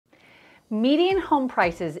Median home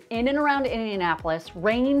prices in and around Indianapolis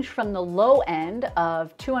range from the low end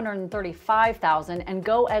of $235,000 and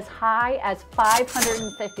go as high as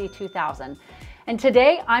 $552,000. And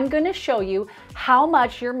today I'm going to show you how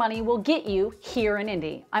much your money will get you here in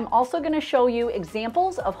Indy. I'm also going to show you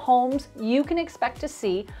examples of homes you can expect to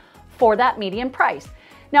see for that median price.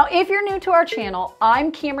 Now, if you're new to our channel, I'm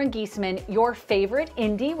Cameron Geesaman, your favorite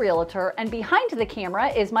Indy realtor, and behind the camera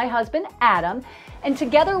is my husband, Adam, and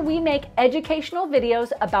together we make educational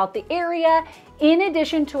videos about the area in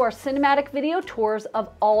addition to our cinematic video tours of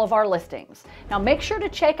all of our listings. Now, make sure to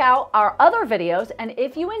check out our other videos, and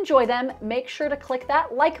if you enjoy them, make sure to click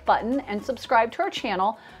that like button and subscribe to our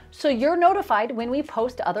channel so you're notified when we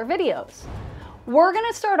post other videos. We're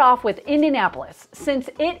going to start off with Indianapolis, since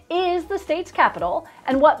it is the state's capital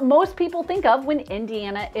and what most people think of when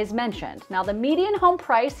Indiana is mentioned. Now, the median home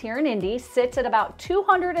price here in Indy sits at about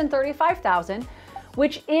 $235,000,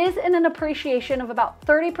 which is an appreciation of about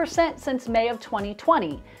 30% since May of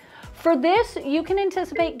 2020. For this, you can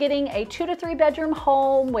anticipate getting a 2 to 3 bedroom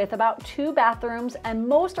home with about 2 bathrooms, and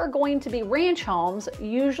most are going to be ranch homes,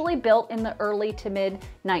 usually built in the early to mid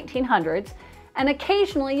 1900s. And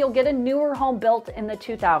occasionally you'll get a newer home built in the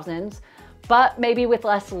 2000s, but maybe with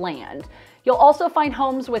less land. You'll also find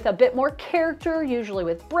homes with a bit more character, usually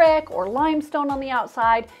with brick or limestone on the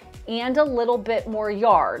outside and a little bit more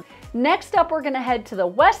yard. Next up, we're going to head to the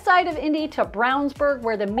west side of Indy to Brownsburg,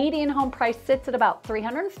 where the median home price sits at about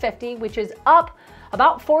 $350,000, which is up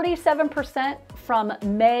about 47% from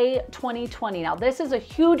May 2020. Now, this is a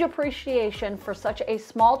huge appreciation for such a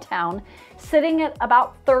small town, sitting at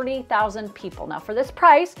about 30,000 people. Now, for this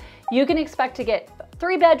price, you can expect to get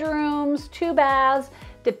 3 bedrooms, 2 baths.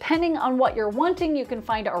 Depending on what you're wanting, you can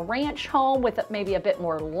find a ranch home with maybe a bit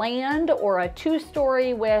more land, or a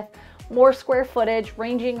 2-story with more square footage,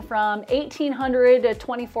 ranging from 1,800 to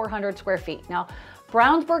 2,400 square feet. Now,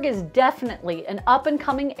 Brownsburg is definitely an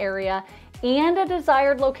up-and-coming area and a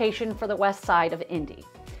desired location for the west side of Indy.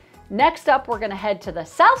 Next up, we're going to head to the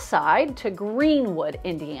south side to Greenwood,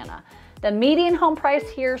 Indiana. The median home price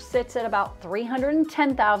here sits at about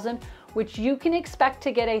 $310,000, which you can expect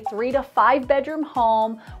to get a 3 to 5 bedroom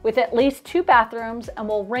home with at least 2 bathrooms, and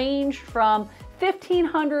will range from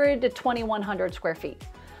 1,500 to 2,100 square feet.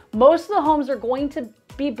 Most of the homes are going to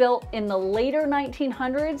be built in the later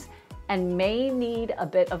 1900s and may need a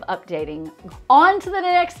bit of updating. On to the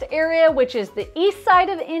next area, which is the east side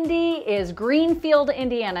of Indy, is Greenfield,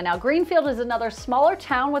 Indiana. Now, Greenfield is another smaller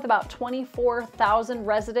town with about 24,000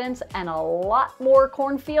 residents and a lot more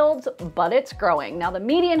cornfields, but it's growing. Now, the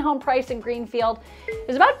median home price in Greenfield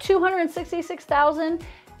is about $266,000.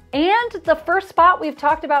 And the first spot we've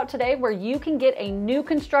talked about today where you can get a new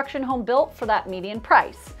construction home built for that median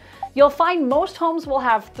price. You'll find most homes will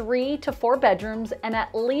have 3 to 4 bedrooms and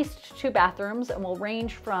at least 2 bathrooms, and will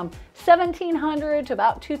range from 1,700 to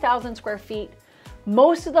about 2,000 square feet.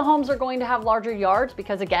 Most of the homes are going to have larger yards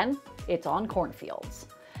because, again, it's on cornfields.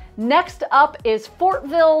 Next up is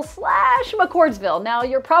Fortville / McCordsville. Now,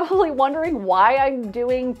 you're probably wondering why I'm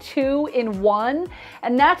doing 2 in 1,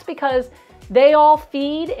 and that's because they all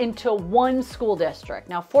feed into one school district.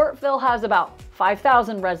 Now, Fortville has about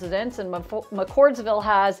 5,000 residents and McCordsville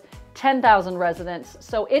has 10,000 residents,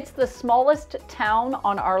 so it's the smallest town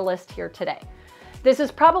on our list here today. This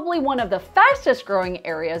is probably one of the fastest growing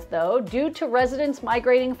areas, though, due to residents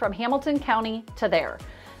migrating from Hamilton County to there.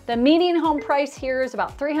 The median home price here is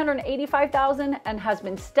about $385,000 and has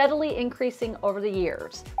been steadily increasing over the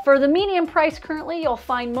years. For the median price currently, you'll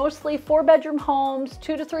find mostly 4-bedroom homes,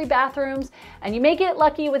 2 to 3 bathrooms, and you may get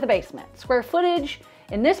lucky with a basement. Square footage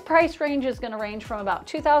in this price range is going to range from about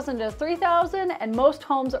 2,000 to 3,000, and most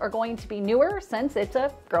homes are going to be newer since it's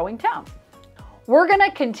a growing town. We're going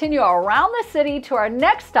to continue around the city to our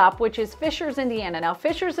next stop, which is Fishers, Indiana. Now,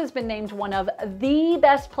 Fishers has been named one of the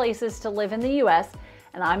best places to live in the U.S.,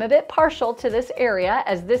 and I'm a bit partial to this area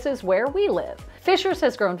as this is where we live. Fishers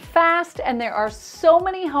has grown fast, and there are so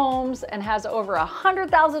many homes and has over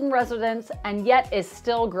 100,000 residents, and yet is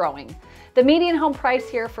still growing. The median home price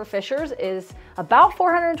here for Fishers is about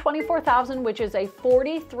 $424,000, which is a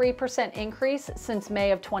 43% increase since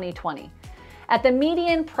May of 2020. At the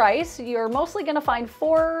median price, you're mostly going to find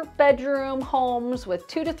 4-bedroom homes with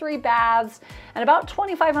 2 to 3 baths and about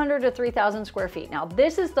 2,500 to 3,000 square feet. Now,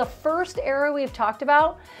 this is the first area we've talked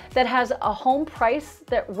about that has a home price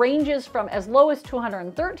that ranges from as low as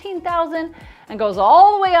 $213,000 and goes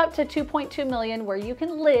all the way up to $2.2 million, where you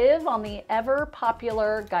can live on the ever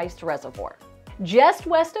popular Geist Reservoir. Just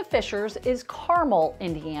west of Fishers is Carmel,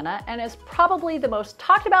 Indiana, and is probably the most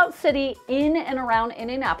talked about city in and around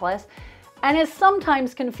Indianapolis, and is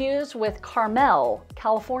sometimes confused with Carmel,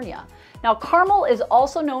 California. Now, Carmel is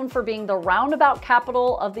also known for being the roundabout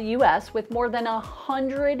capital of the US with more than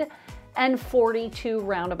 142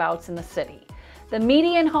 roundabouts in the city. The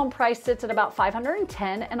median home price sits at about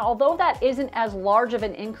 $510, and although that isn't as large of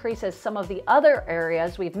an increase as some of the other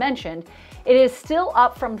areas we've mentioned, it is still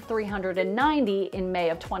up from $390 in May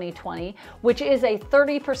of 2020, which is a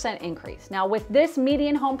 30% increase. Now, with this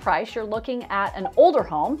median home price, you're looking at an older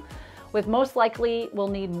home, with most likely will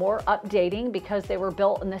need more updating because they were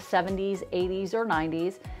built in the 70s, 80s, or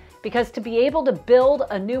 90s. Because to be able to build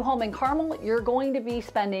a new home in Carmel, you're going to be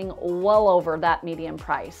spending well over that median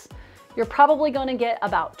price. You're probably going to get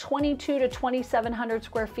about 2,200 to 2,700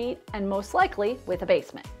 square feet, and most likely with a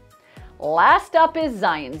basement. Last up is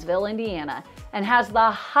Zionsville, Indiana, and has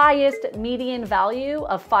the highest median value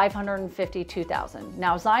of $552,000.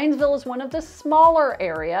 Now, Zionsville is one of the smaller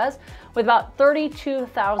areas with about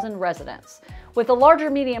 32,000 residents. With a larger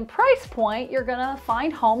median price point, you're gonna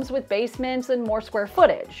find homes with basements and more square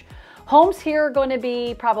footage. Homes here are going to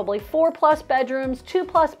be probably 4+ bedrooms,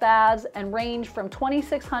 2+ baths, and range from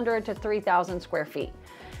 2,600 to 3,000 square feet.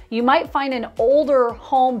 You might find an older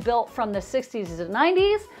home built from the 60s to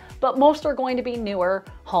 90s, but most are going to be newer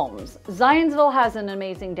homes. Zionsville has an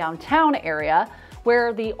amazing downtown area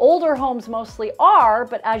where the older homes mostly are,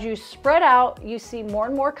 but as you spread out, you see more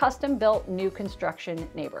and more custom-built new construction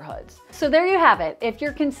neighborhoods. So there you have it. If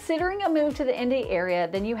you're considering a move to the Indy area,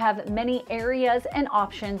 then you have many areas and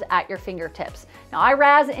options at your fingertips. Now, I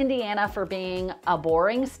razz Indiana for being a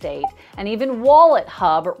boring state, and even Wallet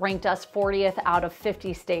Hub ranked us 40th out of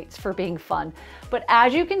 50 states for being fun. But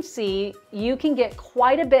as you can see, you can get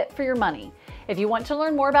quite a bit for your money. If you want to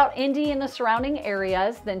learn more about Indy and the surrounding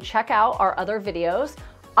areas, then check out our other videos.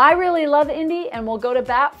 I really love Indy and will go to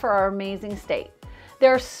bat for our amazing state.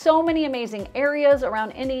 There are so many amazing areas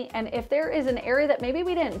around Indy, and if there is an area that maybe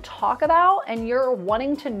we didn't talk about and you're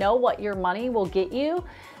wanting to know what your money will get you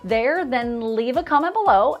there, then leave a comment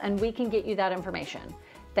below and we can get you that information.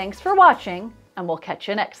 Thanks for watching, and we'll catch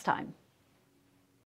you next time.